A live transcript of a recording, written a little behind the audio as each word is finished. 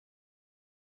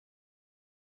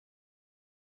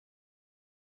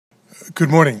Good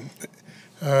morning.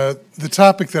 The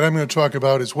topic that I'm going to talk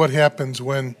about is what happens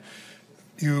when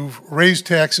you've raised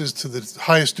taxes to the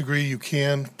highest degree you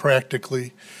can,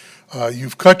 practically.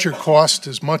 You've cut your cost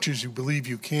as much as you believe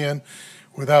you can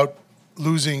without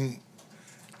losing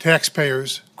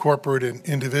taxpayers, corporate and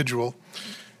individual,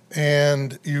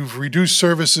 and you've reduced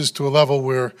services to a level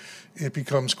where it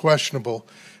becomes questionable.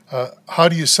 How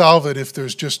do you solve it if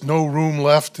there's just no room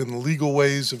left in the legal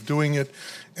ways of doing it,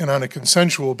 and on a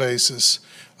consensual basis,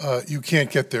 you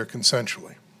can't get there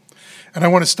consensually? And I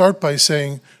want to start by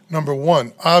saying, number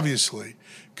one, obviously,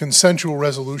 consensual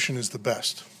resolution is the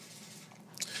best.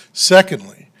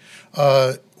 Secondly,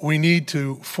 we need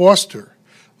to foster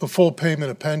the full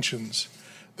payment of pensions,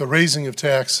 the raising of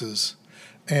taxes,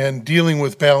 and dealing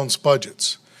with balanced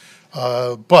budgets.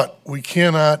 But we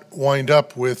cannot wind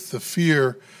up with the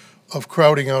fear of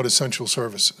crowding out essential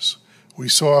services. We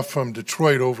saw from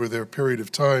Detroit over their period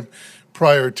of time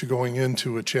prior to going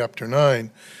into a Chapter 9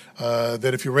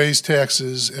 that if you raise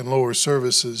taxes and lower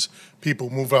services, people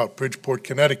move out. Bridgeport,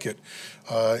 Connecticut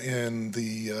in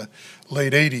the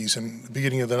late 80s and the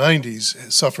beginning of the 90s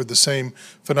suffered the same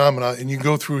phenomena, and you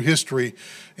go through history.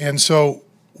 And so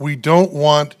we don't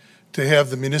want to have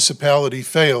the municipality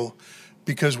fail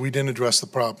because we didn't address the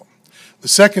problem. The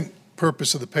second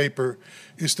purpose of the paper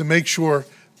is to make sure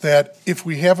that if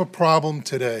we have a problem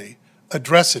today,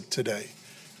 address it today.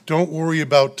 Don't worry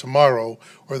about tomorrow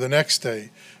or the next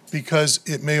day, because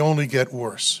it may only get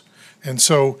worse. And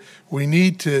so we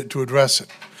need to address it.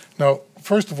 Now,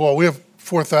 first of all, we have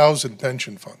 4,000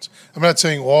 pension funds. I'm not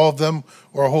saying all of them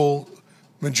or a whole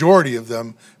majority of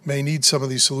them may need some of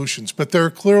these solutions, but there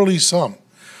are clearly some.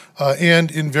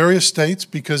 And in various states,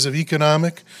 because of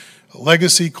economic,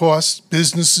 legacy costs,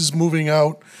 businesses moving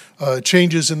out,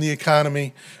 changes in the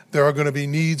economy, there are going to be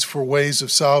needs for ways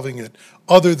of solving it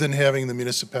other than having the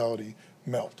municipality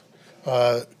melt.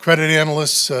 Credit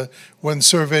analysts, when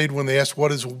surveyed, when they asked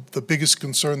what is the biggest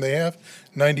concern they have,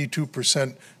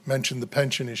 92% mentioned the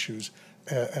pension issues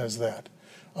as that.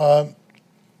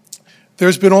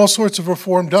 There's been all sorts of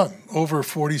reform done. Over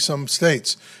 40-some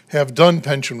states have done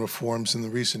pension reforms in the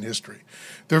recent history.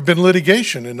 There have been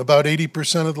litigation, and about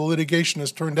 80% of the litigation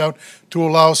has turned out to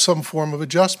allow some form of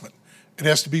adjustment. It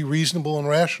has to be reasonable and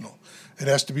rational. It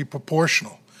has to be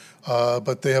proportional,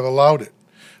 but they have allowed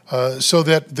it. So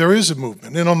that there is a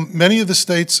movement, and many of the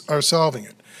states are solving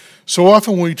it. So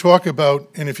often when we talk about,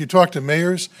 and if you talk to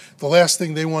mayors, the last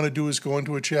thing they want to do is go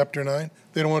into a Chapter 9.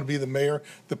 They don't want to be the mayor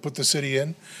that put the city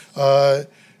in.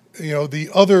 You know, the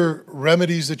other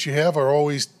remedies that you have are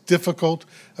always difficult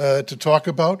to talk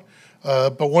about,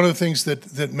 but one of the things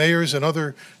that mayors and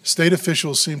other state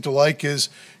officials seem to like is,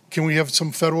 can we have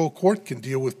some federal court can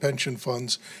deal with pension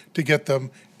funds to get them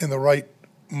in the right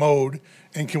mode,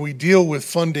 and can we deal with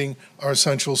funding our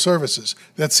essential services?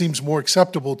 That seems more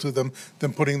acceptable to them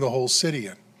than putting the whole city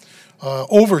in.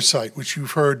 Oversight, which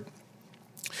you've heard,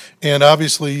 and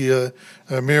obviously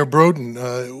Mayor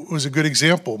Broden was a good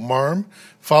example. MARM,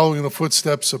 following the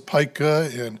footsteps of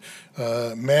PICA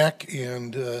and MAC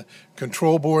and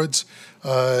control boards,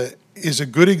 is a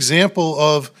good example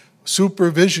of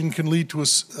supervision can lead to a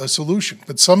solution,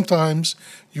 but sometimes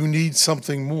you need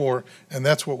something more, and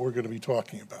that's what we're going to be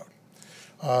talking about.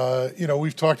 You know,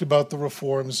 we've talked about the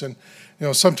reforms, and you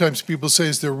know, sometimes people say,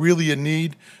 is there really a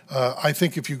need? I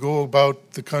think if you go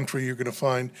about the country, you're going to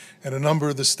find in a number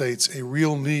of the states a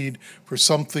real need for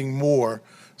something more,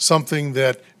 something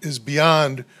that is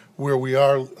beyond where we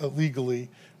are legally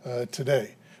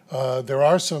today. There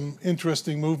are some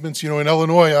interesting movements. You know, in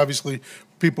Illinois, obviously,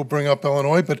 people bring up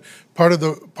Illinois, but part of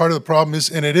the problem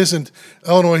is, and it isn't,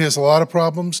 Illinois has a lot of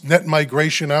problems. Net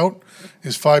migration out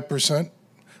is 5%.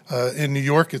 In New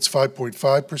York, it's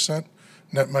 5.5%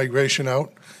 net migration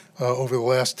out over the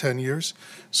last 10 years.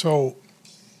 So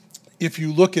if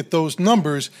you look at those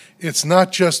numbers, it's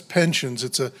not just pensions,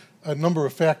 it's a number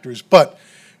of factors, but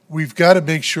we've got to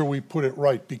make sure we put it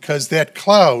right, because that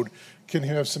cloud can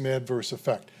have some adverse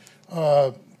effect.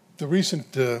 The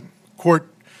recent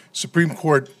Supreme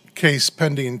Court case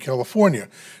pending in California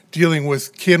dealing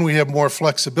with, can we have more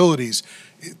flexibilities?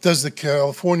 Does the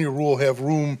California rule have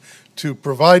room to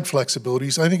provide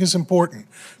flexibilities? I think is important,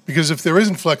 because if there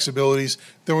isn't flexibilities,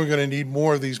 then we're going to need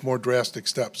more of these more drastic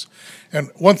steps. And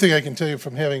one thing I can tell you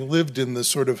from having lived in the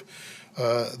sort of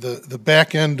the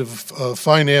back end of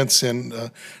finance,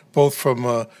 and both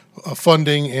from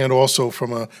funding and also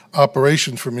from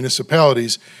operations for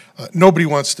municipalities, nobody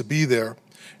wants to be there.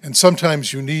 And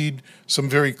sometimes you need some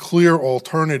very clear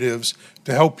alternatives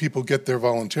to help people get there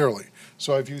voluntarily.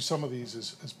 So I view some of these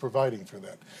as providing for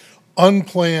that.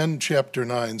 Unplanned Chapter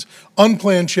 9s.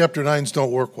 Unplanned Chapter 9s don't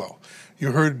work well.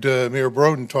 You heard Mayor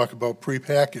Broden talk about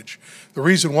prepackage. The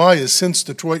reason why is since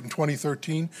Detroit in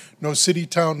 2013, no city,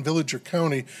 town, village, or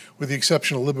county, with the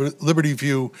exception of Liberty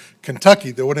View, Kentucky,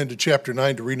 that went into Chapter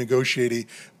 9 to renegotiate a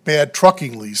bad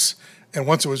trucking lease, and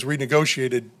once it was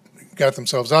renegotiated, got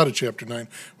themselves out of Chapter 9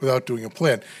 without doing a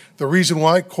plan. The reason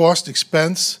why, cost,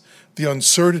 expense, the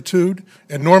uncertitude,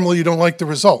 and normally you don't like the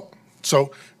result.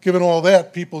 So given all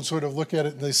that, people sort of look at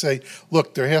it and they say,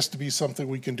 look, there has to be something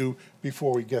we can do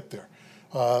before we get there.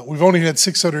 We've only had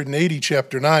 680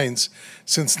 Chapter 9s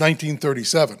since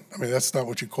 1937. I mean, that's not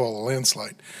what you call a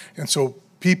landslide. And so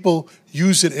people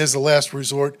use it as a last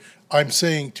resort. I'm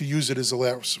saying to use it as a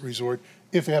last resort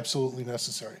if absolutely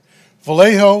necessary.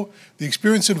 Vallejo, the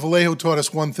experience in Vallejo taught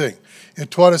us one thing. It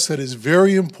taught us that it is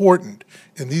very important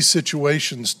in these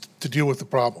situations to deal with the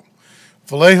problem.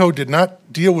 Vallejo did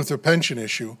not deal with their pension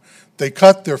issue. They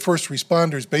cut their first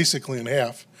responders basically in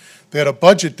half. They had a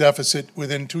budget deficit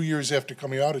within 2 years after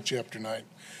coming out of Chapter 9.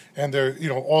 And there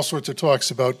are all sorts of talks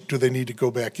about do they need to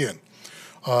go back in.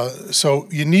 So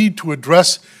you need to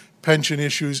address pension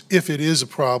issues if it is a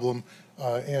problem.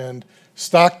 And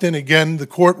Stockton, again, the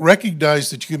court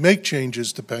recognized that you can make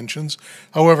changes to pensions.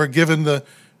 However, given the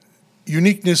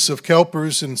uniqueness of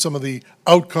CalPERS and some of the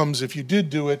outcomes, if you did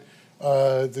do it,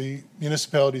 the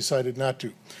municipality decided not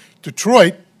to.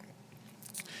 Detroit,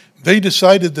 they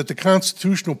decided that the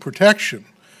constitutional protection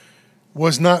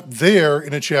was not there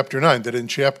in a Chapter 9, that in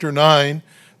Chapter 9,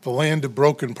 the land of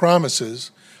broken promises,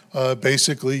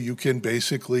 basically you can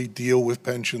basically deal with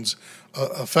pensions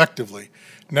effectively.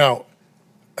 Now,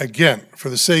 again, for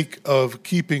the sake of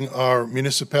keeping our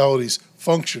municipalities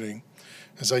functioning,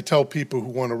 as I tell people who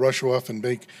want to rush off and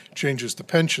make changes to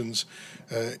pensions,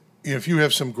 if you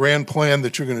have some grand plan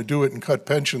that you're going to do it and cut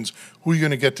pensions, who are you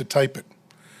going to get to type it?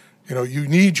 You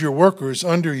need your workers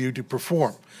under you to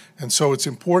perform. And so it's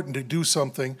important to do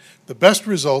something. The best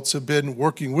results have been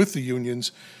working with the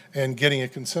unions and getting a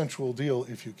consensual deal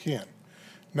if you can.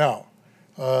 Now,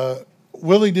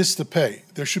 willingness to pay.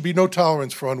 There should be no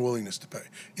tolerance for unwillingness to pay.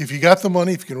 If you got the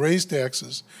money, if you can raise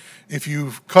taxes, if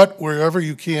you've cut wherever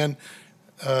you can,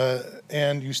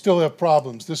 and you still have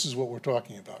problems, this is what we're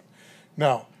talking about.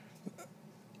 Now,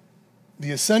 the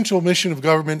essential mission of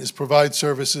government is provide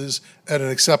services at an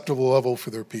acceptable level for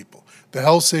their people. The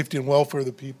health, safety, and welfare of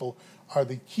the people are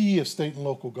the key of state and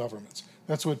local governments.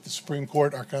 That's what the Supreme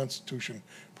Court, our Constitution,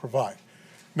 provide.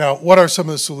 Now, what are some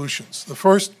of the solutions? The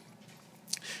first,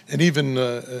 and even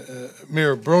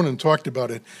Mayor Broden talked about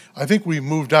it, I think we've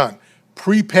moved on.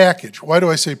 Pre-package. Why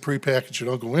do I say pre-package? And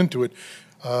I'll go into it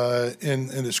in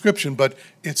the description, but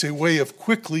it's a way of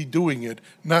quickly doing it,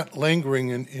 not lingering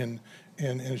in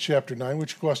Chapter 9,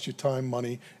 which costs you time,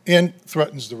 money, and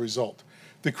threatens the result.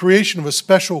 The creation of a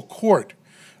special court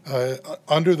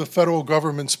under the federal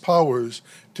government's powers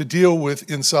to deal with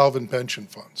insolvent pension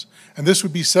funds. And this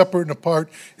would be separate and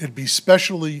apart. It'd be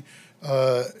specially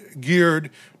geared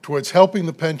towards helping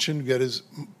the pension get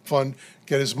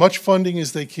as much funding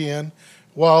as they can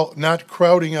while not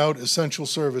crowding out essential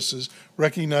services,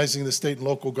 recognizing the state and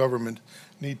local government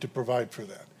need to provide for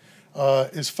that.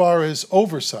 As far as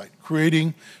oversight,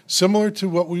 creating similar to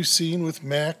what we've seen with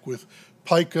MAC, with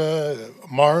PICA,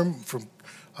 MARM from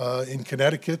in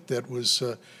Connecticut, that was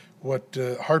what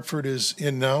Hartford is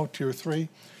in now, Tier 3,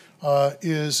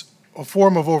 is a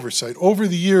form of oversight. Over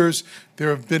the years, there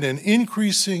have been an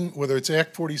increasing, whether it's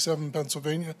Act 47 in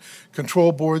Pennsylvania,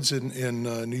 control boards in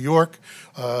New York,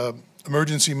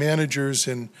 emergency managers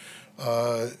in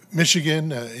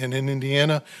Michigan and in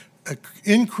Indiana, an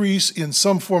increase in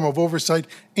some form of oversight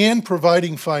and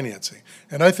providing financing.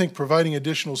 And I think providing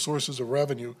additional sources of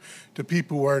revenue to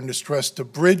people who are in distress to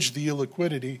bridge the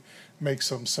illiquidity makes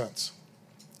some sense.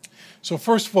 So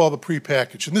first of all, the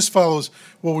prepackage. And this follows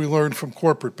what we learned from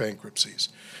corporate bankruptcies.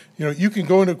 You can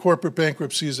go into corporate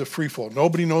bankruptcy as a free fall.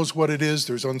 Nobody knows what it is.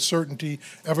 There's uncertainty.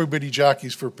 Everybody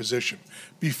jockeys for position.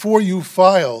 Before you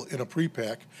file in a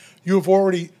prepack, you have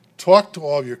already talked to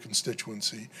all of your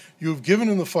constituency. You have given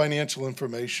them the financial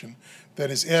information that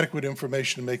is adequate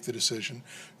information to make the decision.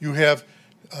 You have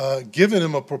given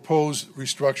them a proposed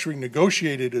restructuring,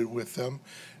 negotiated it with them,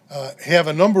 have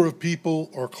a number of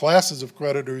people or classes of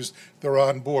creditors that are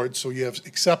on board, so you have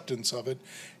acceptance of it.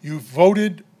 You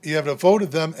have a vote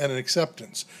of them and an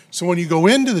acceptance. So when you go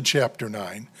into the Chapter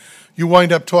 9, you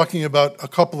wind up talking about a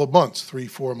couple of months,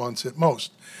 3-4 months at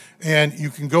most. And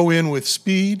you can go in with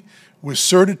speed, with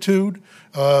certitude,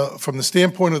 from the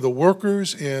standpoint of the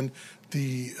workers and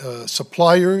the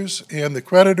suppliers and the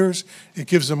creditors. It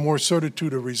gives them more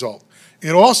certitude of result.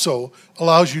 It also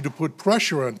allows you to put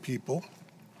pressure on people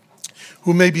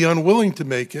who may be unwilling to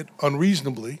make it,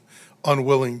 unreasonably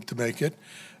unwilling to make it,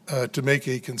 to make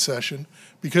a concession,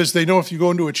 because they know if you go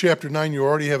into a Chapter 9, you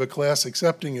already have a class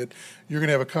accepting it, you're going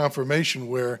to have a confirmation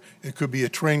where it could be a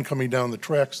train coming down the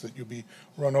tracks that you'll be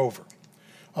run over.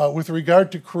 With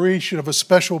regard to creation of a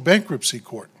special bankruptcy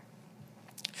court,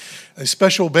 a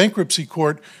special bankruptcy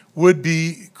court would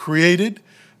be created.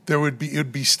 It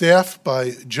would be staffed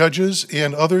by judges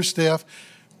and other staff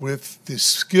with the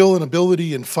skill and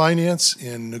ability in finance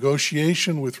and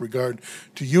negotiation with regard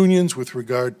to unions, with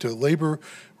regard to labor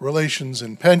relations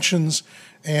and pensions,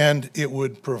 and it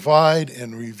would provide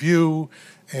and review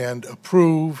and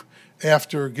approve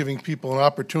after giving people an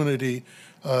opportunity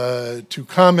to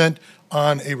comment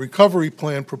on a recovery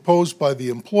plan proposed by the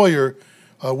employer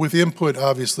with input,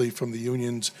 obviously, from the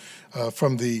unions,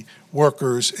 from the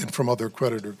workers, and from other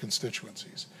creditor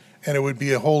constituencies. And it would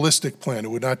be a holistic plan.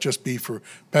 It would not just be for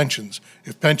pensions.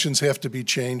 If pensions have to be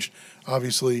changed,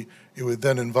 obviously, it would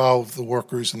then involve the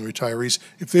workers and the retirees.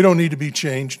 If they don't need to be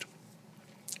changed,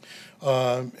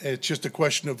 it's just a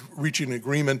question of reaching an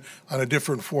agreement on a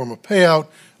different form of payout,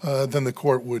 then the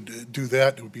court would do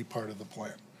that. It would be part of the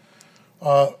plan.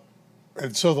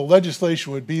 And so the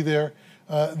legislation would be there.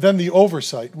 Then the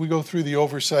oversight. We go through the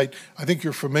oversight. I think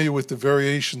you're familiar with the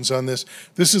variations on this.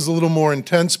 This is a little more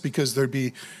intense because there'd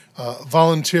be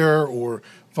voluntary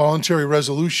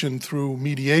resolution through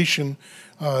mediation.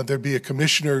 There'd be a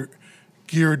commissioner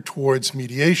geared towards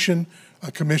mediation,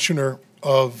 a commissioner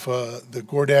of the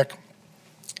GORDAC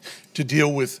to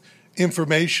deal with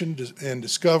information and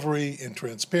discovery and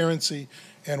transparency,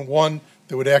 and one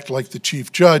that would act like the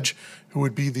chief judge, who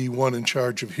would be the one in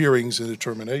charge of hearings and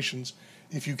determinations.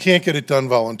 If you can't get it done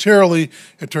voluntarily,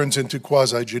 it turns into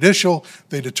quasi-judicial.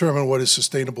 They determine what is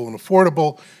sustainable and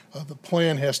affordable. The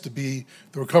plan has to be,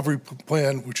 the recovery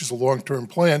plan, which is a long-term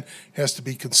plan, has to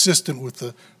be consistent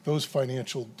with those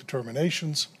financial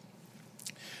determinations.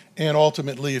 And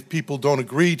ultimately, if people don't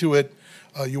agree to it,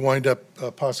 you wind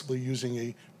up possibly using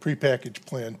a prepackaged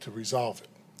plan to resolve it.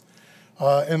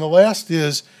 And the last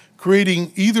is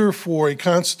creating either for a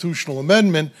constitutional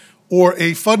amendment or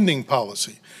a funding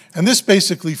policy. And this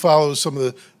basically follows some of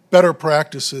the better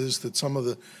practices that some of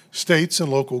the states and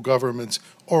local governments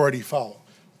already follow.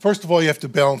 First of all, you have to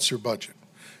balance your budget.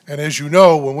 And as you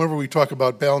know, whenever we talk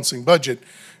about balancing budget,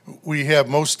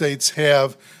 most states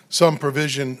have some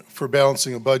provision for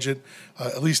balancing a budget,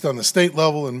 at least on the state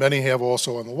level, and many have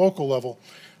also on the local level.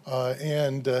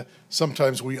 And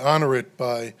sometimes we honor it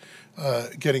by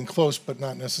getting close, but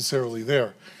not necessarily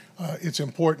there. It's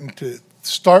important to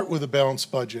start with a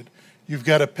balanced budget. You've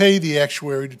got to pay the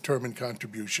actuary-determined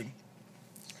contribution.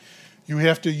 You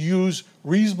have to use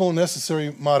reasonable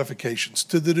necessary modifications.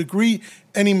 To the degree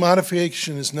any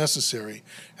modification is necessary,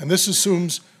 and this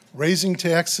assumes raising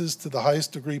taxes to the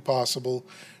highest degree possible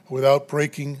without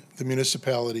breaking the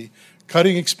municipality,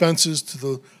 cutting expenses to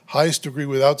the highest degree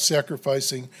without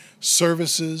sacrificing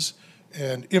services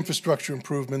and infrastructure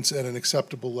improvements at an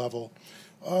acceptable level,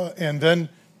 and then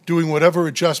doing whatever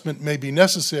adjustment may be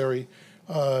necessary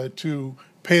to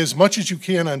pay as much as you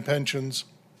can on pensions,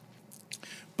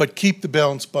 but keep the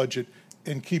balanced budget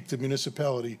and keep the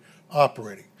municipality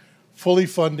operating. Fully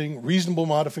funding, reasonable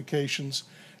modifications,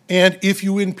 and if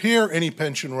you impair any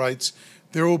pension rights,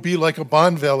 there will be like a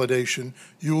bond validation.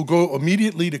 You will go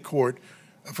immediately to court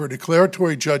for a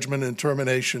declaratory judgment and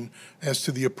determination as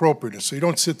to the appropriateness. So you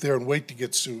don't sit there and wait to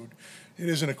get sued. It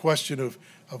isn't a question of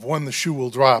when the shoe will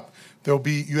drop.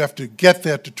 You have to get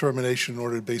that determination in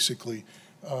order to basically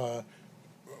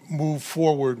move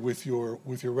forward with your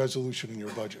resolution and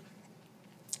your budget.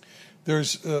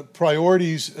 There's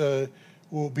priorities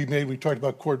will be made. We talked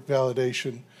about court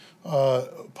validation.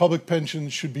 Public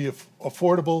pensions should be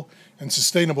affordable and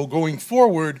sustainable. Going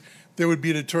forward, there would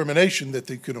be a determination that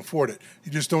they can afford it.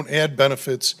 You just don't add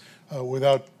benefits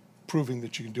without proving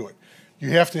that you can do it.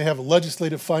 You have to have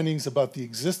legislative findings about the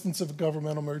existence of a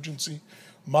governmental emergency.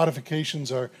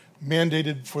 Modifications are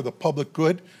mandated for the public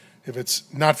good. If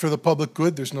it's not for the public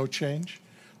good, there's no change.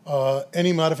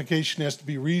 Any modification has to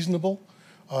be reasonable.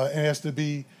 It has to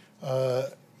be,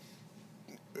 the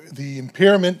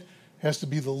impairment has to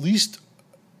be the least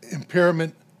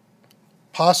impairment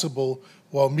possible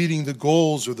while meeting the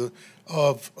goals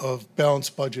of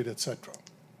balanced budget, et cetera.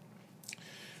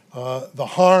 The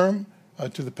harm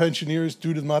to the pensioners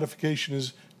due to the modification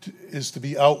is to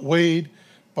be outweighed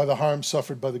by the harm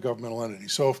suffered by the governmental entity.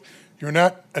 So if you're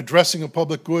not addressing a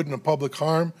public good and a public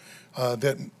harm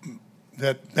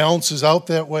that balances out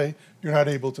that way, you're not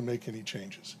able to make any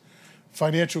changes.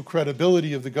 Financial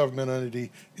credibility of the government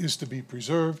entity is to be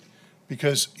preserved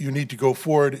because you need to go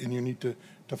forward and you need to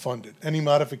fund it. Any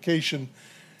modification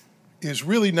is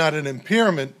really not an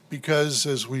impairment because,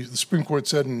 as the Supreme Court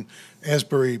said in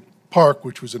Asbury Park,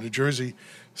 which was a New Jersey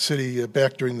city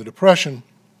back during the Depression,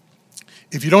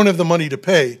 if you don't have the money to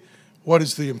pay, what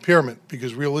is the impairment?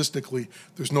 Because realistically,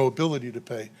 there's no ability to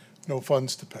pay, no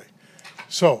funds to pay.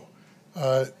 So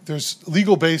there's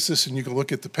legal basis, and you can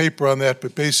look at the paper on that,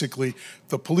 but basically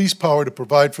the police power to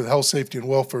provide for the health, safety, and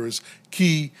welfare is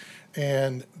key,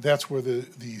 and that's where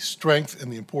the strength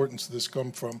and the importance of this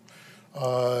come from.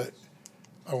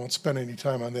 I won't spend any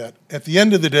time on that. At the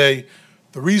end of the day,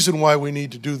 the reason why we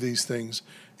need to do these things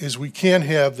is we can't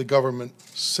have the government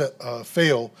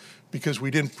fail because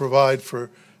we didn't provide for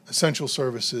essential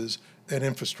services and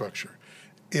infrastructure.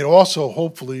 It also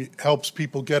hopefully helps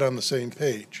people get on the same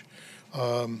page.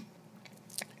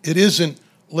 It isn't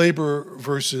labor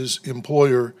versus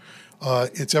employer,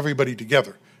 it's everybody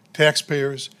together.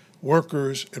 Taxpayers,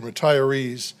 workers, and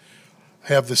retirees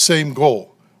have the same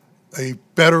goal. A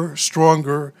better,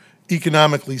 stronger,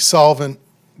 economically solvent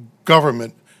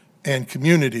government and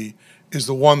community is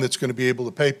the one that's going to be able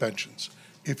to pay pensions.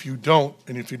 If you don't,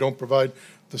 and if you don't provide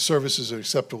the services at an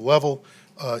acceptable level,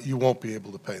 you won't be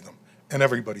able to pay them, and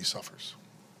everybody suffers.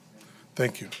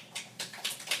 Thank you.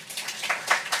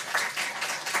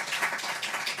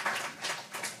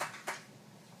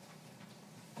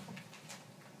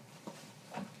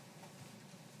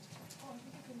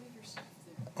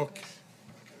 Okay.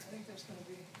 I think there's going to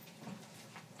be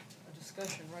a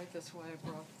discussion, right? That's why I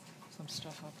brought some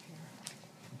stuff up here.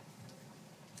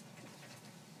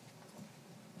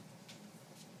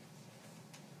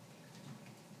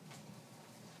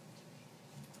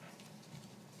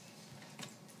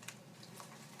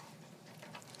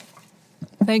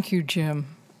 Thank you, Jim.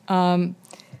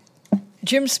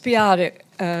 Jim Spiato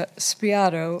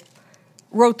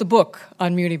wrote the book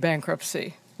on muni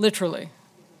bankruptcy, literally.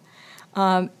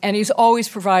 And he's always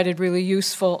provided really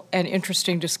useful and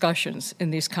interesting discussions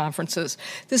in these conferences.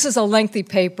 This is a lengthy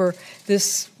paper.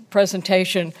 This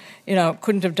presentation,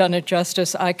 couldn't have done it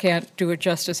justice. I can't do it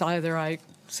justice either. I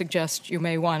suggest you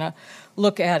may want to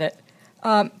look at it.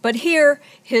 But here,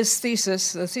 his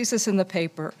thesis, the thesis in the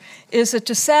paper, is that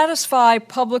to satisfy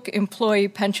public employee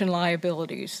pension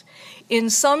liabilities in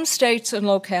some states and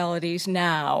localities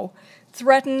now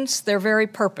threatens their very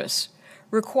purpose,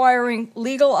 requiring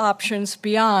legal options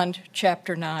beyond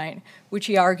Chapter 9, which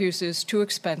he argues is too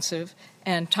expensive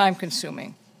and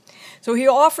time-consuming. So he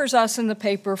offers us in the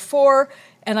paper 4,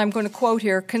 and I'm going to quote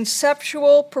here,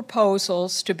 conceptual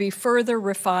proposals to be further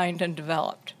refined and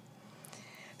developed,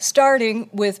 starting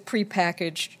with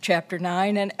prepackaged Chapter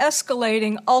 9 and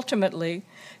escalating ultimately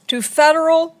to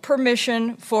federal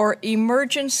permission for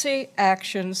emergency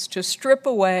actions to strip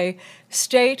away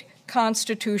state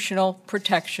constitutional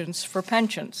protections for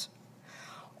pensions.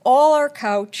 All are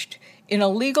couched in a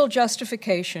legal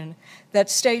justification that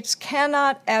states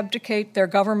cannot abdicate their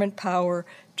government power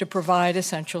to provide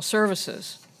essential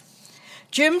services.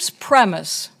 Jim's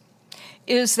premise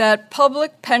is that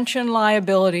public pension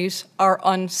liabilities are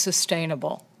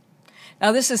unsustainable.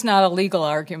 Now, this is not a legal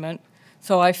argument,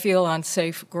 so I feel on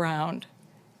safe ground,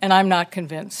 and I'm not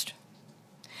convinced.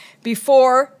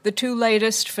 Before the 2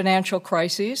 latest financial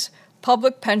crises,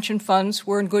 public pension funds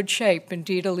were in good shape.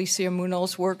 Indeed, Alicia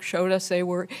Munol's work showed us they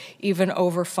were even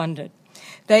overfunded.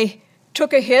 They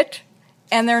took a hit,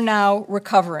 and they're now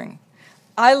recovering.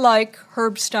 I like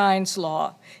Herb Stein's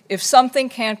law. If something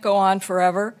can't go on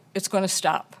forever, it's going to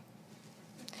stop.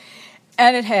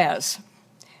 And it has.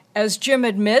 As Jim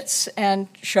admits and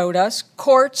showed us,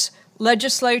 courts,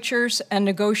 legislatures, and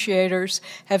negotiators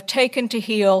have taken to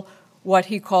heel what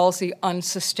he calls the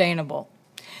unsustainable.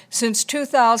 Since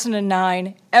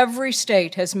 2009, every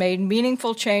state has made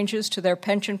meaningful changes to their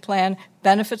pension plan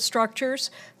benefit structures,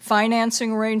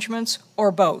 financing arrangements,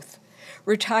 or both.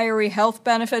 Retiree health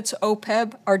benefits,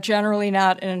 OPEB, are generally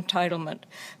not an entitlement.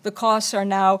 The costs are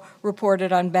now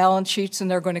reported on balance sheets, and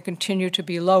they're going to continue to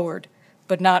be lowered,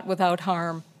 but not without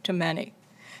harm to many.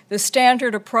 The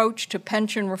standard approach to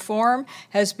pension reform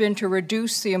has been to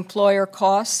reduce the employer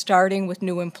costs, starting with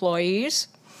new employees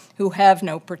who have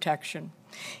no protection.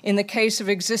 In the case of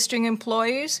existing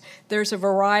employees, there's a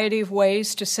variety of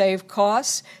ways to save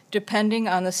costs depending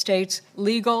on the state's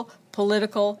legal,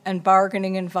 political, and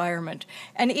bargaining environment.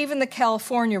 And even the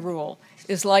California rule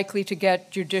is likely to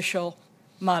get judicial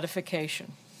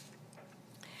modification.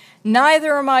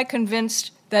 Neither am I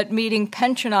convinced that meeting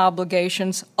pension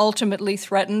obligations ultimately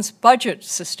threatens budget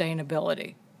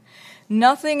sustainability.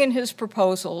 Nothing in his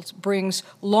proposals brings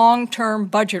long-term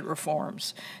budget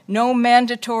reforms, no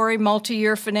mandatory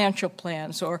multi-year financial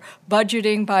plans or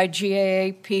budgeting by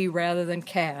GAAP rather than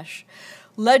cash.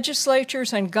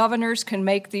 Legislatures and governors can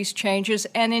make these changes,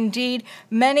 and indeed,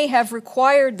 many have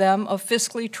required them of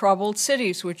fiscally troubled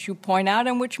cities, which you point out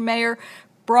and which Mayor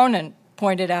Bronin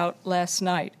pointed out last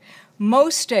night.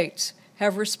 Most states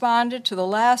have responded to the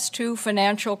last two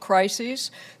financial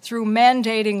crises through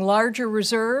mandating larger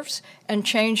reserves and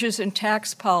changes in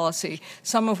tax policy,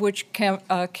 some of which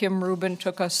Kim Rubin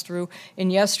took us through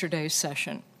in yesterday's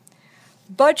session.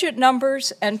 Budget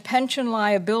numbers and pension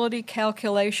liability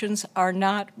calculations are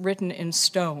not written in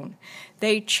stone.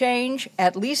 They change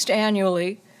at least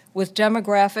annually with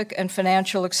demographic and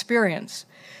financial experience.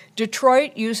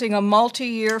 Detroit, using a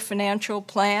multi-year financial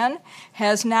plan,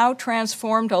 has now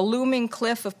transformed a looming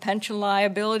cliff of pension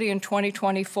liability in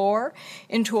 2024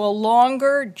 into a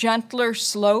longer, gentler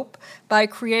slope by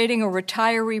creating a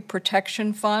retiree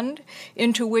protection fund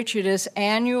into which it is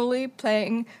annually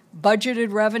paying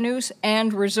budgeted revenues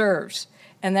and reserves,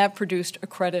 and that produced a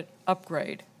credit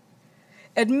upgrade.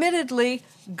 Admittedly,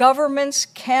 governments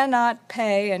cannot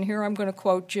pay, and here I'm going to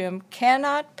quote Jim,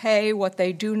 cannot pay what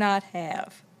they do not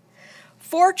have.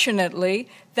 Fortunately,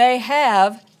 they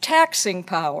have taxing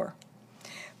power.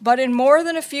 But in more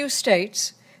than a few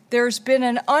states, there's been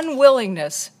an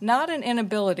unwillingness, not an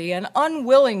inability, an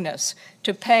unwillingness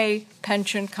to pay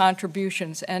pension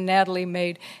contributions, and Natalie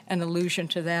made an allusion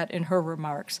to that in her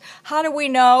remarks. How do we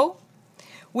know?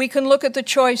 We can look at the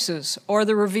choices or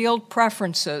the revealed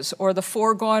preferences or the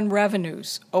foregone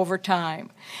revenues over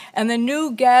time. And the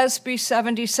new GASB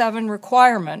 77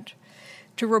 requirement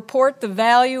to report the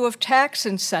value of tax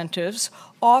incentives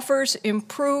offers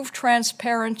improved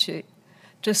transparency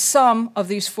to some of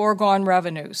these foregone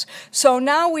revenues. So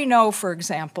now we know, for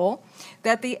example,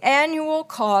 that the annual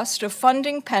cost of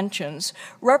funding pensions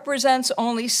represents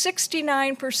only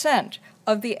 69%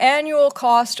 of the annual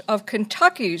cost of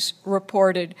Kentucky's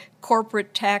reported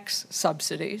corporate tax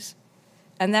subsidies,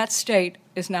 and that state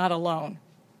is not alone.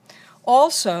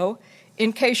 Also,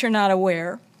 in case you're not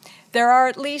aware, there are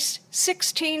at least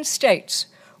 16 states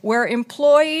where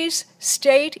employees'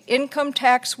 state income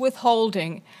tax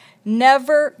withholding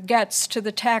never gets to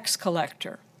the tax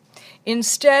collector.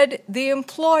 Instead, the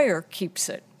employer keeps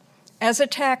it as a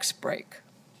tax break.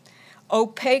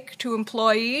 Opaque to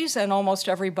employees and almost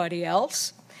everybody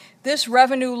else, this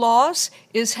revenue loss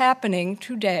is happening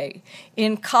today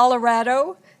in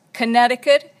Colorado,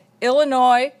 Connecticut,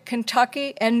 Illinois,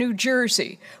 Kentucky, and New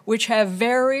Jersey, which have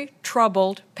very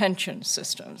troubled pension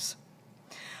systems.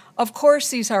 Of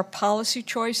course, these are policy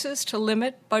choices to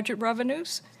limit budget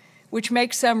revenues, which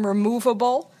makes them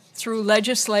removable through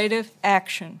legislative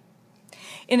action.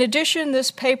 In addition, this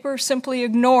paper simply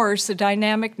ignores the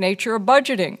dynamic nature of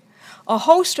budgeting. A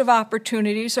host of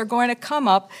opportunities are going to come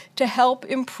up to help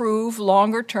improve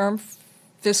longer-term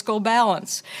fiscal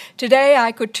balance. Today,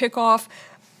 I could tick off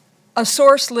a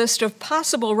source list of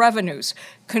possible revenues: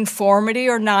 conformity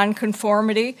or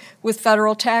nonconformity with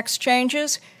federal tax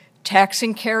changes,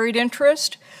 taxing carried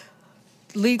interest,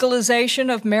 legalization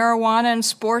of marijuana and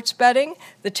sports betting,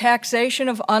 the taxation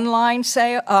of online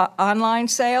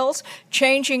sales,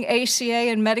 changing ACA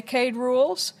and Medicaid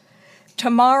rules.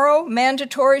 Tomorrow,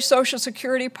 mandatory Social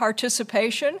Security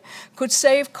participation could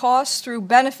save costs through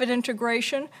benefit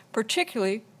integration,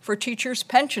 particularly for teachers'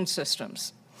 pension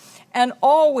systems. And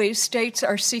always states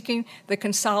are seeking the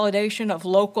consolidation of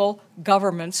local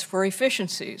governments for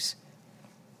efficiencies.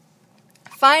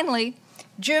 Finally,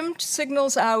 Jim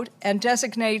signals out and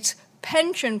designates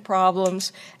pension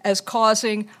problems as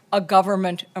causing a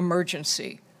government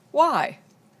emergency. Why?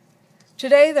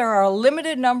 Today, there are a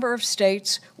limited number of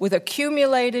states with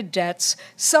accumulated debts,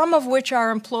 some of which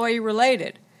are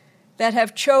employee-related, that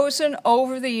have chosen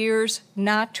over the years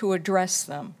not to address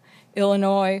them.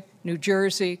 Illinois, New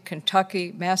Jersey,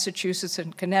 Kentucky, Massachusetts,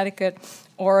 and Connecticut,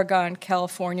 Oregon,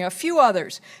 California, a few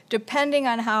others, depending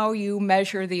on how you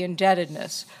measure the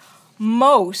indebtedness.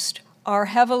 Most are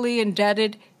heavily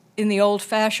indebted in the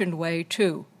old-fashioned way,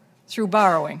 too, through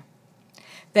borrowing.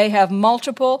 They have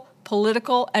multiple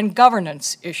political and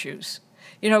governance issues.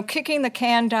 You know, kicking the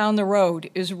can down the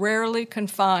road is rarely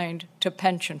confined to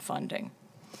pension funding.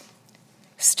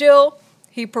 Still,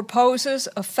 he proposes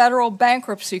a federal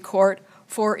bankruptcy court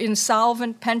for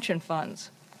insolvent pension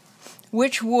funds,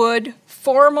 which would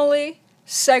formally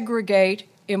segregate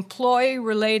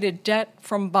employee-related debt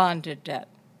from bonded debt.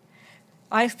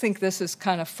 I think this is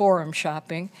kind of forum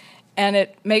shopping, and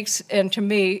to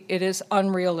me, it is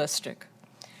unrealistic.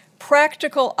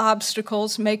 Practical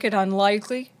obstacles make it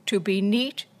unlikely to be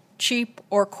neat, cheap,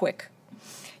 or quick.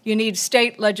 You need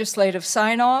state legislative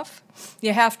sign-off.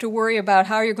 You have to worry about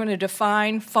how you're going to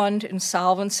define fund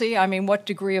insolvency. I mean, what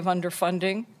degree of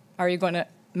underfunding are you going to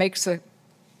make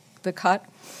the cut?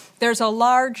 There's a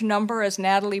large number, as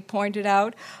Natalie pointed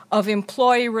out, of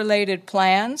employee-related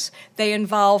plans. They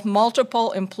involve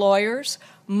multiple employers,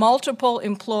 multiple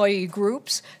employee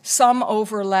groups, some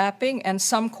overlapping and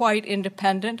some quite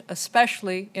independent,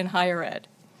 especially in higher ed.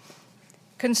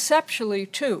 Conceptually,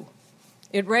 too,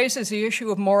 it raises the issue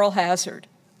of moral hazard,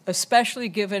 especially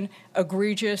given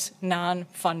egregious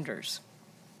non-funders.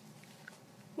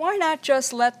 Why not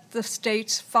just let the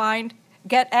states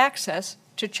get access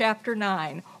to Chapter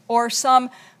 9 or some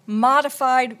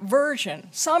modified version,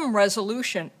 some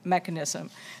resolution mechanism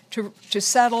to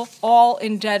settle all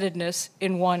indebtedness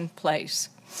in one place?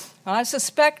 Now, I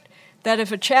suspect that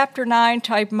if a Chapter 9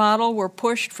 type model were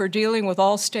pushed for dealing with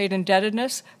all state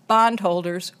indebtedness,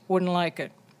 bondholders wouldn't like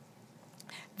it.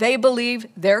 They believe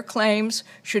their claims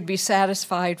should be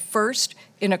satisfied first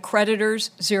in a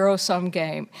creditor's zero-sum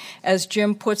game. As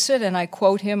Jim puts it, and I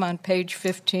quote him on page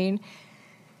 15,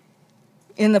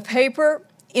 in the paper,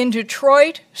 in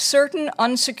Detroit, certain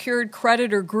unsecured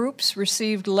creditor groups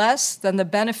received less than the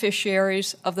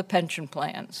beneficiaries of the pension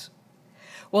plans.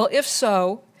 Well, if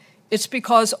so, it's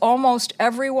because almost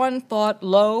everyone thought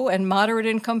low and moderate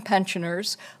income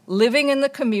pensioners living in the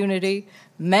community,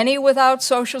 many without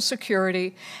Social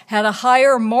Security, had a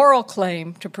higher moral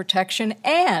claim to protection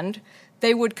and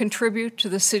they would contribute to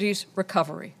the city's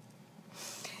recovery.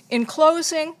 In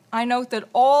closing, I note that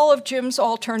all of Jim's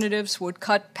alternatives would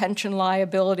cut pension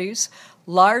liabilities,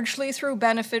 largely through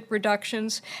benefit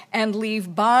reductions, and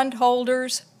leave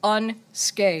bondholders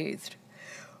unscathed.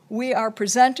 We are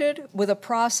presented with a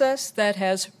process that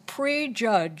has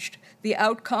prejudged the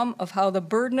outcome of how the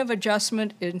burden of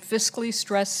adjustment in fiscally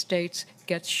stressed states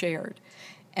gets shared,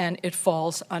 and it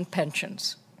falls on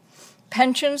pensions.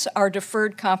 Pensions are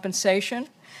deferred compensation.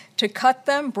 To cut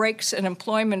them breaks an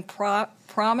employment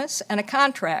promise and a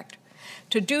contract.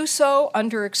 To do so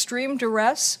under extreme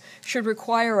duress should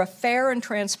require a fair and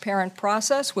transparent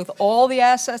process with all the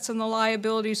assets and the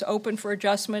liabilities open for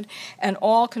adjustment and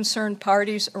all concerned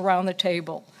parties around the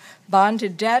table.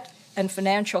 Bonded debt and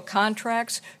financial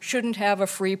contracts shouldn't have a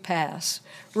free pass.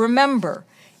 Remember,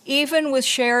 even with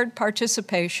shared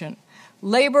participation,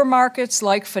 labor markets,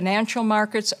 like financial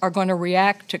markets, are going to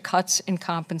react to cuts in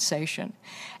compensation.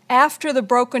 After the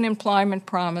broken employment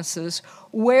promises,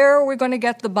 where are we going to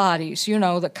get the bodies,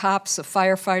 the cops, the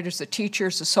firefighters, the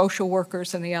teachers, the social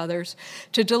workers, and the others,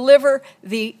 to deliver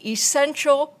the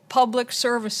essential public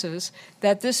services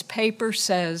that this paper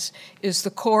says is the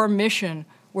core mission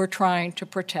we're trying to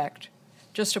protect?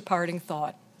 Just a parting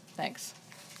thought. Thanks.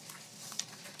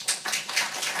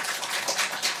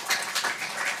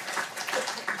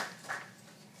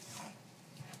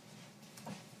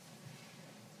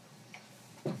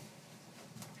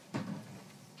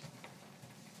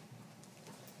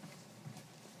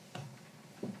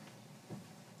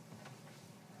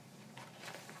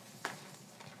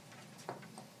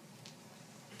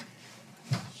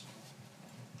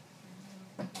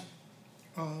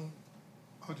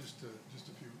 I'll just a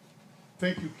few.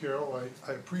 Thank you, Carol.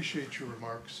 I appreciate your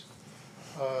remarks.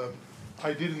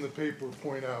 I did in the paper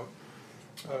point out,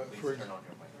 for example.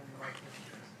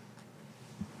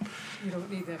 You don't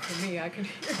need that from me. I can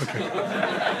hear. Okay.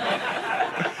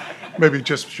 Maybe it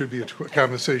just should be a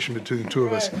conversation between the two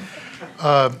of us.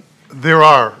 There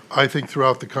are, I think,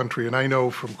 throughout the country, and I know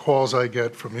from calls I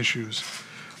get from issues,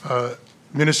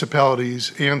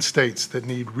 municipalities and states that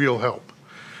need real help.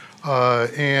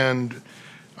 And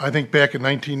I think back in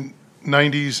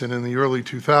 1990s and in the early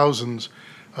 2000s,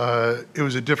 it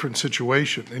was a different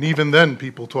situation. And even then,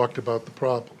 people talked about the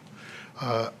problem.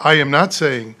 I am not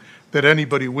saying that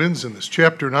anybody wins in this.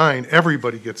 Chapter 9,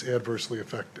 everybody gets adversely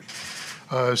affected.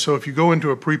 So if you go into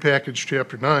a prepackaged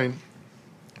Chapter 9,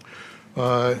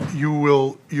 you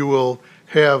will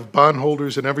have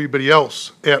bondholders and everybody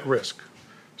else at risk.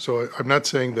 So I'm not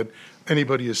saying that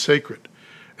anybody is sacred.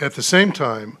 At the same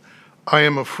time, I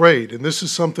am afraid, and this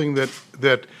is something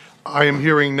that I am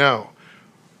hearing now,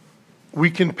 we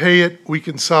can pay it, we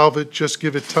can solve it, just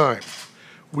give it time.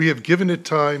 We have given it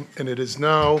time, and it is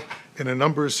now, in a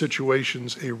number of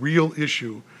situations, a real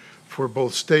issue for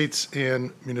both states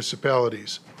and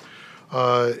municipalities.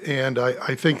 And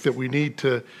I think that we need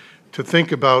to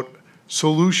think about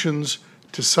solutions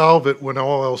to solve it when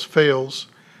all else fails.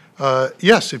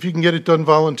 Yes, if you can get it done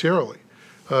voluntarily.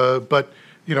 But,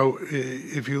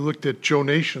 if you looked at Joe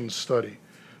Nation's study,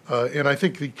 and I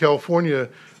think the California,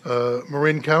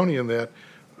 Marin County in that,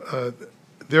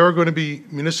 there are going to be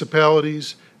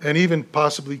municipalities and even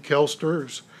possibly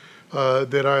CalSTRS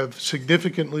that have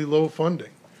significantly low funding.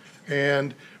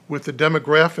 And with the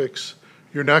demographics,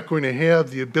 you're not going to have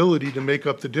the ability to make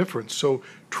up the difference. So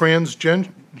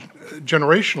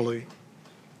generationally,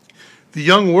 the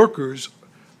young workers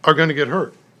are going to get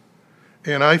hurt.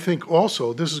 And I think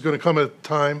also this is going to come at a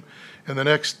time in the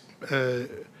next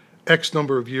X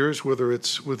number of years, whether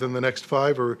it's within the next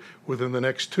 5 or within the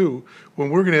next 2, when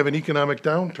we're going to have an economic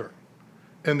downturn.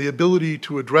 And the ability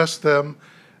to address them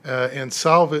and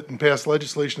solve it and pass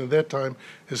legislation at that time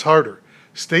is harder.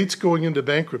 States going into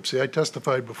bankruptcy, I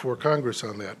testified before Congress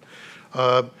on that.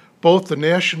 Both the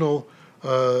National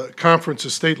Conference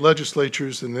of State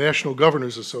Legislatures and the National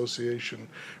Governors Association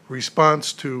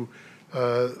response to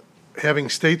having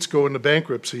states go into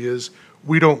bankruptcy is,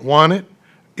 we don't want it,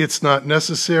 it's not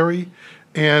necessary,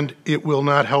 and it will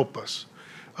not help us.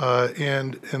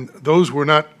 And those were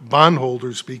not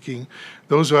bondholders speaking.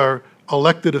 Those are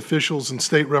elected officials and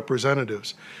state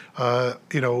representatives. There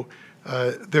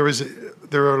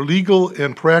are legal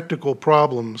and practical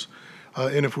problems,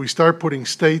 and if we start putting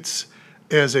states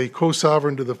as a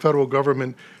co-sovereign to the federal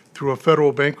government through a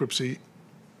federal bankruptcy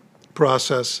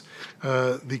process,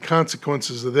 the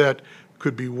consequences of that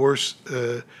could be worse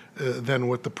than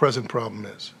what the present problem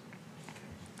is.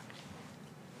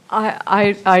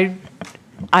 I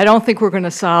don't think we're going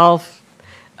to solve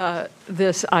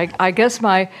this. I guess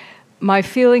my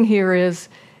feeling here is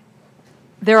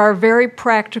there are very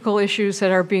practical issues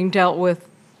that are being dealt with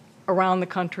around the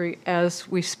country as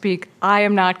we speak. I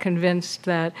am not convinced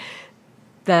that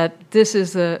this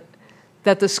is that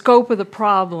the scope of the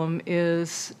problem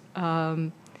is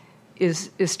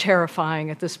terrifying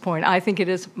at this point. I think it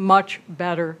is much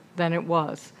better than it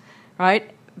was, right?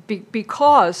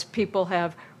 Because people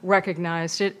have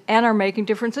recognized it and are making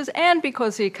differences, and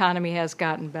because the economy has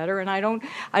gotten better. And I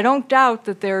don't doubt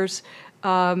that there's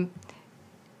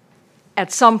at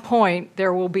some point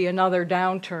there will be another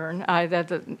downturn.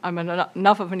 I'm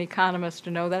enough of an economist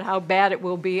to know that. How bad it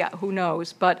will be, who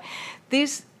knows? But the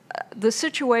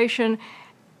situation,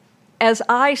 as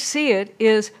I see it,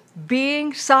 is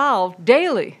being solved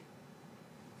daily.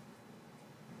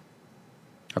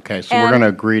 Okay, so we're going to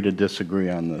agree to disagree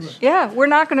on this. Yeah, we're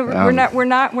not going to. We're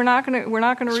not going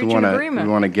to reach an agreement.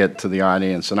 We want to get to the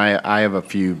audience, and I have a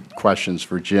few questions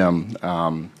for Jim.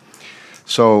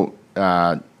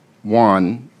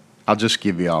 One, I'll just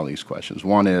give you all these questions.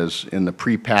 One is, in the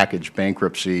prepackaged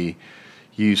bankruptcy,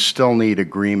 you still need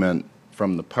agreement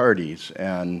from the parties,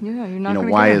 and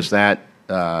why is that?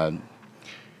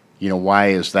 Why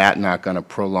is that not going to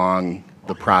prolong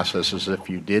the process as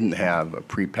if you didn't have a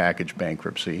prepackaged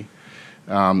bankruptcy?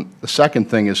 The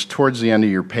second thing is, towards the end of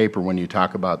your paper, when you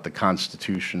talk about the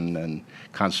Constitution and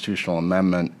constitutional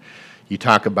amendment, you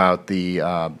talk about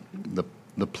the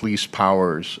police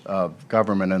powers of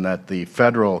government, and that the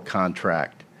federal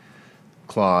contract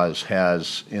clause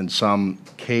has, in some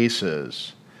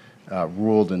cases,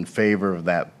 ruled in favor of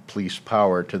that police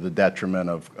power to the detriment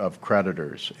of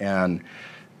creditors. And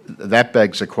that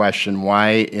begs the question, why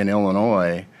in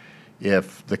Illinois,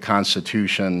 if the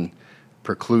Constitution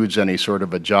precludes any sort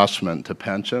of adjustment to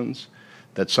pensions,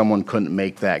 that someone couldn't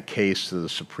make that case to the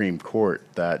Supreme Court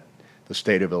that the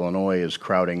state of Illinois is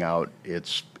crowding out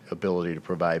its ability to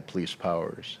provide police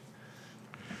powers?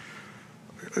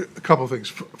 A couple of things.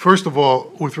 First of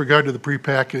all, with regard to the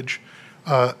prepackage,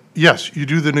 yes, you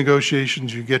do the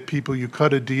negotiations, you get people, you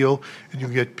cut a deal, and you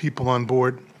get people on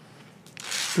board.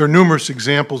 There are numerous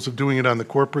examples of doing it on the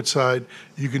corporate side.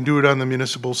 You can do it on the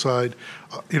municipal side.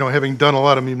 Having done a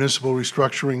lot of municipal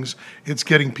restructurings, it's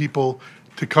getting people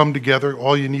to come together.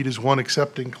 All you need is one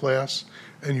accepting class,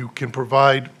 and you can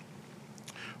provide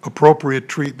appropriate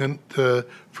treatment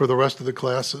for the rest of the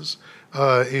classes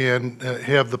and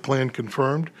have the plan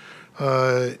confirmed.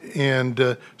 So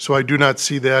I do not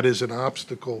see that as an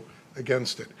obstacle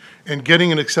against it. And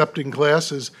getting an accepting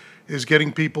class is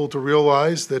getting people to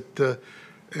realize that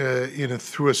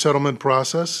through a settlement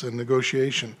process and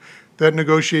negotiation, that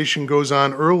negotiation goes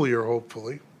on earlier,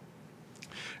 hopefully.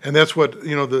 And that's what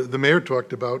the mayor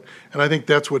talked about, and I think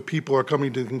that's what people are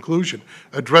coming to the conclusion,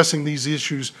 addressing these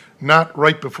issues not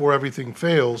right before everything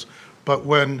fails, but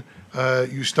when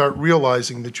you start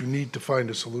realizing that you need to find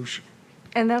a solution.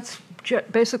 And that's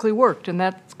basically worked, and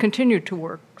that's continued to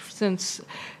work since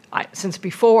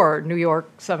before New York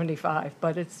 75,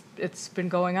 but it's been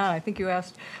going on. I think you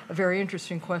asked a very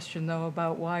interesting question, though,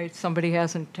 about why somebody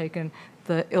hasn't taken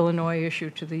the Illinois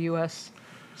issue to the U.S.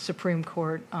 Supreme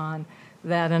Court on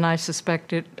that, and I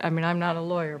suspect I'm not a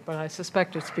lawyer, but I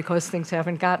suspect it's because things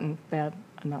haven't gotten bad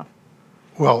enough.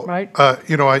 Well, right?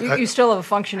 You still have a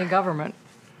functioning government.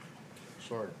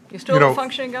 Sure. You still have a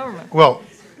functioning government. Well,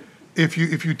 if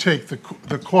you take the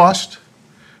cost,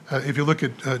 if you look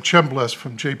at Chembless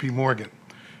from J.P. Morgan,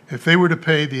 if they were to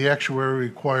pay the actuary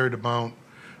required amount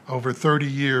over 30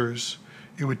 years,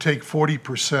 it would take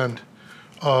 40%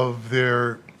 of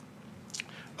their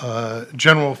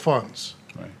general funds,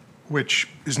 Right. which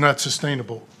is not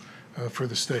sustainable for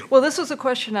the state. Well, this was a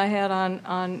question I had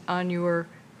on your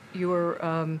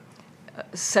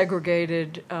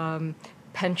segregated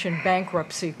pension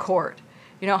bankruptcy court.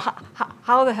 You know,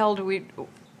 how the hell do we,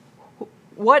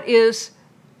 what is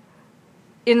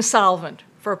insolvent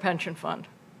for a pension fund,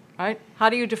 right? How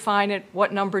do you define it?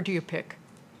 What number do you pick?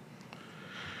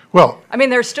 Well, I mean,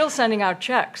 they're still sending out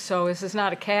checks, so this is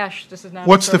not a cash, this is not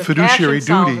what's a the sort of cash fiduciary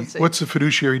duty? insolvency. What's the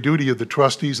fiduciary duty of the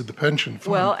trustees of the pension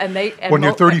fund? Well, and they... And when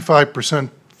you're 35%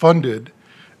 funded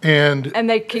and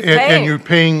they keep and paying. you're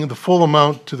paying the full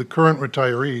amount to the current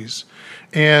retirees,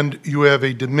 and you have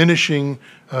a diminishing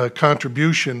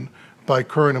contribution by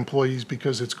current employees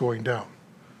because it's going down.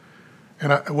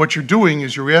 And what you're doing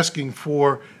is you're asking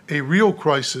for a real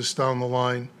crisis down the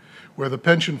line where the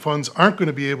pension funds aren't going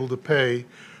to be able to pay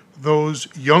those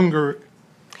younger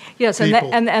Yes, people.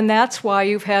 and that's why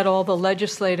you've had all the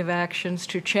legislative actions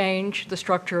to change the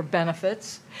structure of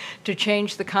benefits, to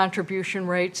change the contribution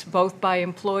rates both by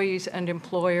employees and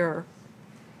employer.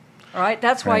 All right,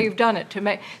 that's why Right. you've done it, to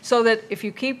make so that if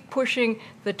you keep pushing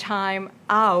the time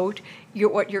out,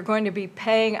 what you're going to be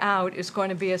paying out is going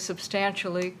to be a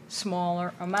substantially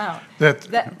smaller amount.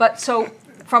 But so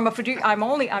from a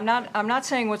I'm not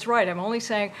saying what's right. I'm only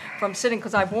saying from sitting,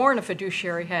 because I've worn a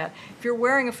fiduciary hat. If you're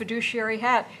wearing a fiduciary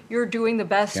hat, you're doing the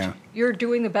best. Yeah. You're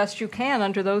doing the best you can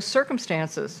under those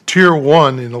circumstances. Tier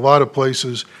 1 in a lot of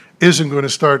places isn't going to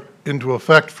start into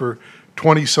effect for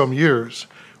 20-some years.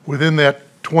 Within that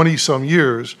 20-some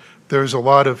years, there's a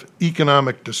lot of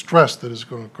economic distress that is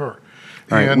going to occur.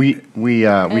 All right, And we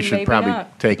And should maybe probably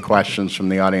not. take questions from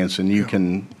the audience, and you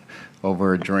can,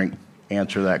 over a drink,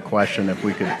 answer that question if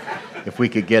we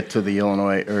could get to the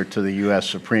Illinois or to the U.S.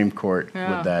 Supreme Court.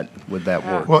 Yeah. Would that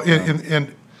work? Well,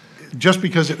 and just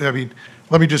because let me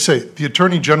just say, the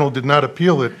Attorney General did not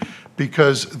appeal it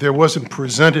because there wasn't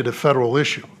presented a federal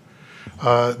issue.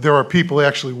 There are people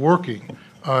actually working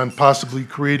on possibly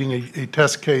creating a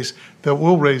test case that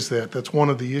will raise that. That's one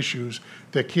of the issues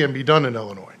that can be done in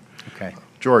Illinois. Okay,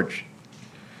 George.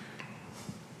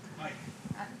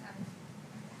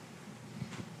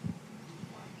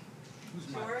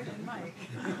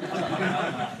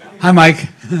 Hi, Mike.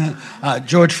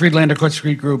 George Friedlander, Court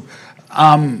Street Group.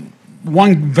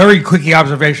 One very quickie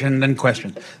observation and then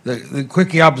question. The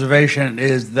quickie observation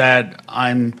is that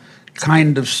I'm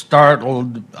kind of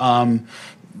startled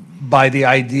by the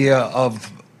idea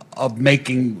of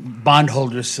making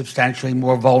bondholders substantially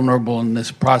more vulnerable in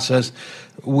this process,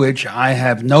 which I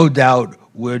have no doubt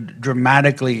would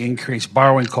dramatically increase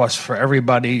borrowing costs for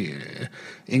everybody,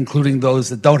 including those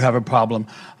that don't have a problem.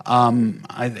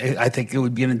 I think it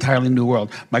would be an entirely new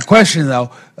world. My question, though,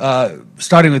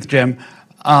 starting with Jim,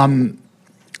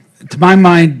 to my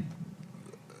mind,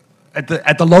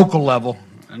 at the local level,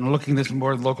 and looking at this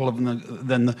more local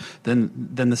than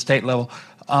the state level,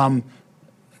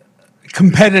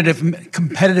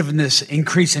 competitiveness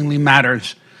increasingly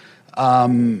matters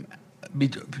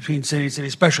between city and city,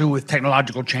 especially with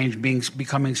technological change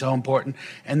becoming so important.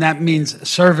 And that means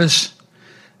service,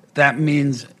 that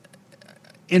means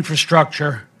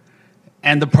infrastructure,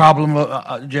 and the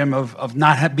problem, Jim, of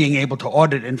not being able to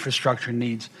audit infrastructure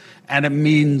needs. And it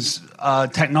means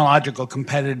technological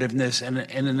competitiveness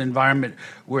in an environment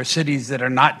where cities that are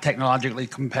not technologically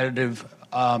competitive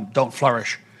don't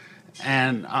flourish.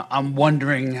 And I'm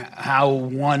wondering how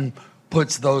one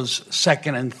puts those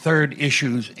second and third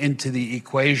issues into the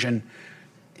equation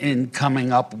in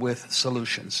coming up with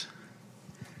solutions.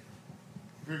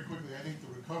 Very quickly, I think the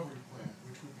recovery plan,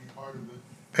 which would be part of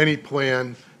any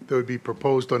plan that would be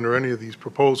proposed under any of these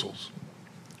proposals,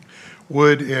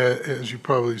 would, as you've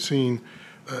probably seen,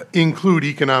 include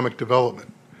economic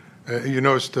development. You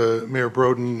noticed Mayor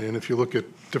Broden, and if you look at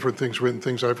different things written,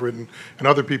 things I've written, and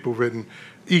other people have written,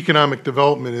 economic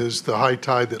development is the high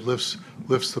tide that lifts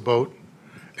the boat.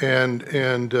 And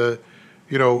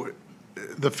you know,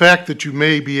 the fact that you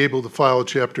may be able to file a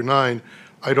Chapter 9,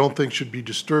 I don't think should be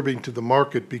disturbing to the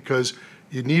market because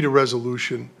you need a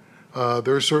resolution.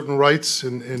 There are certain rights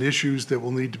and issues that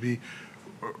will need to be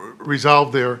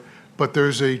resolved there, but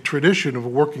there's a tradition of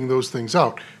working those things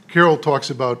out. Carol talks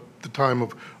about the time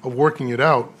of working it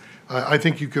out. I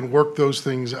think you can work those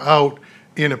things out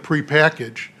in a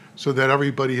prepackage so that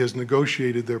everybody has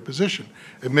negotiated their position.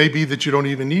 It may be that you don't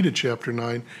even need a Chapter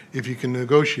 9 if you can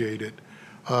negotiate it.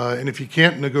 And if you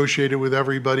can't negotiate it with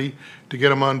everybody to get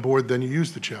them on board, then you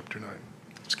use the Chapter 9.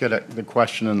 Let's get the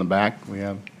question in the back. We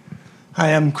have.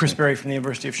 Hi, I'm Chris Berry from the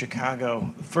University of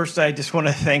Chicago. First, I just want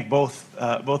to thank both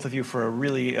of you for a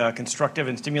really constructive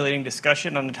and stimulating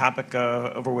discussion on a topic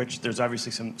over which there's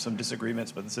obviously some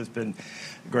disagreements, but this has been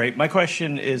great. My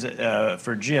question is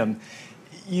for Jim.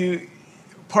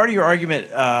 Part of your argument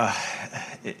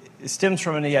it stems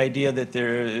from the idea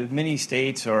that many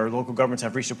states or local governments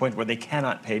have reached a point where they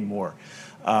cannot pay more.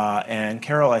 And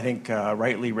Carol, I think,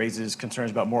 rightly raises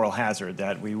concerns about moral hazard,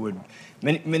 that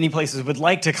many places would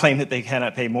like to claim that they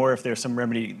cannot pay more if there's some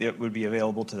remedy that would be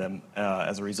available to them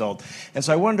as a result. And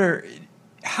so I wonder,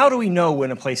 how do we know when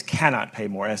a place cannot pay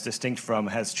more, as distinct from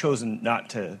has chosen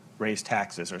not to raise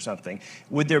taxes or something?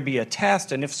 Would there be a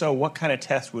test? And if so, what kind of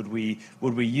test would we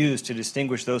use to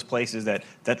distinguish those places that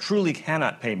truly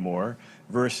cannot pay more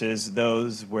versus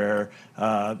those where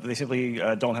they simply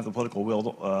don't have the political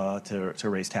will to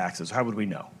raise taxes? How would we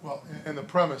know? Well, and the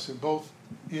premise in both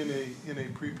in a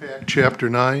pre-pack Chapter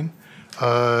 9,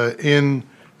 in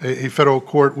a federal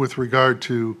court with regard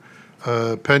to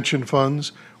pension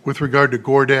funds, with regard to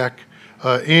GORDAC,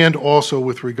 and also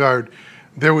with regard,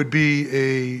 there would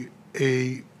be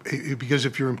because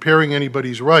if you're impairing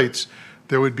anybody's rights,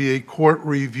 there would be a court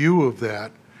review of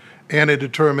that and a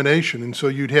determination. And so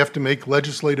you'd have to make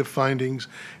legislative findings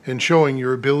and showing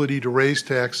your ability to raise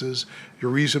taxes,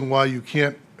 your reason why you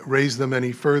can't raise them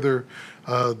any further,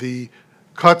 the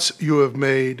cuts you have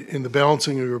made in the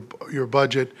balancing of your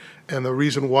budget, and the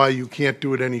reason why you can't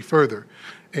do it any further.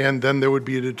 And then there would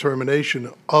be a determination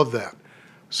of that.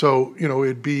 So,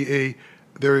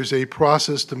 there is a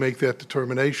process to make that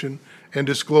determination and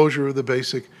disclosure of the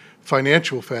basic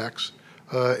financial facts.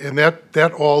 And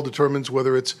that all determines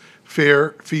whether it's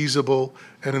fair, feasible,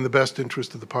 and in the best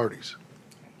interest of the parties.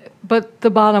 But the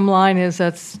bottom line is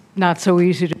that's not so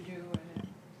easy to do. And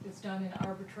it's done in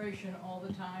arbitration all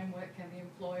the time. What can the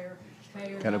employer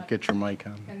pay or Kind not? of get your mic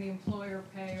on. Can the employer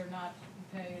pay or not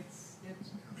pay? It's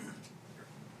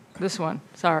this one,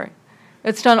 sorry.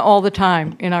 It's done all the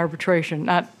time in arbitration,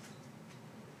 not,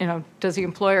 does the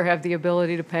employer have the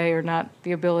ability to pay or not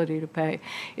the ability to pay?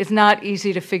 It's not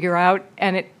easy to figure out,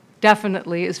 and it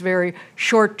definitely is very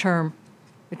short-term.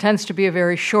 It tends to be a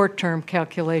very short-term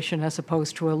calculation as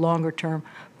opposed to a longer-term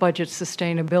budget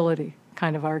sustainability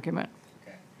kind of argument.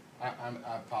 Okay.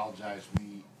 I apologize.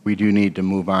 We do need to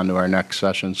move on to our next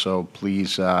session, so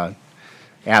please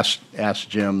ask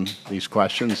Jim these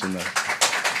questions.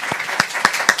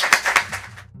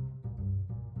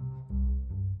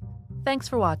 Thanks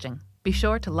for watching. Be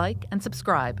sure to like and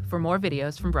subscribe for more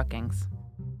videos from Brookings.